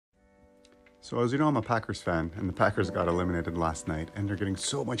So as you know, I'm a Packers fan, and the Packers got eliminated last night, and they're getting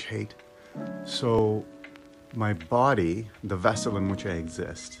so much hate. So my body, the vessel in which I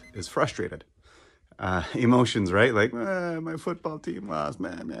exist, is frustrated. Emotions, right? Like, my football team lost,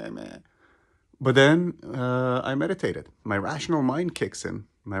 man. But then I meditated. My rational mind kicks in.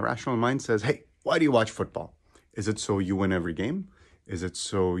 My rational mind says, hey, why do you watch football? Is it so you win every game? Is it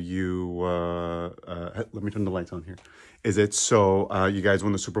so you, let me turn the lights on here. Is it so you guys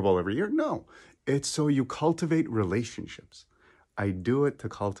win the Super Bowl every year? No, it's so you cultivate relationships. I do it to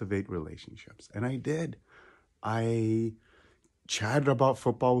cultivate relationships. And I did. I chatted about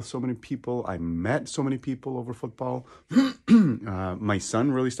football with so many people. I met so many people over football. My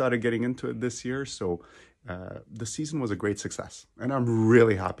son really started getting into it this year. So the season was a great success. And I'm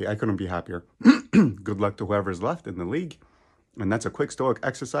really happy. I couldn't be happier. Good luck to whoever's left in the league. And that's a quick Stoic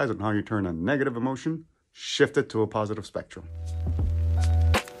exercise on how you turn a negative emotion, shift it to a positive spectrum.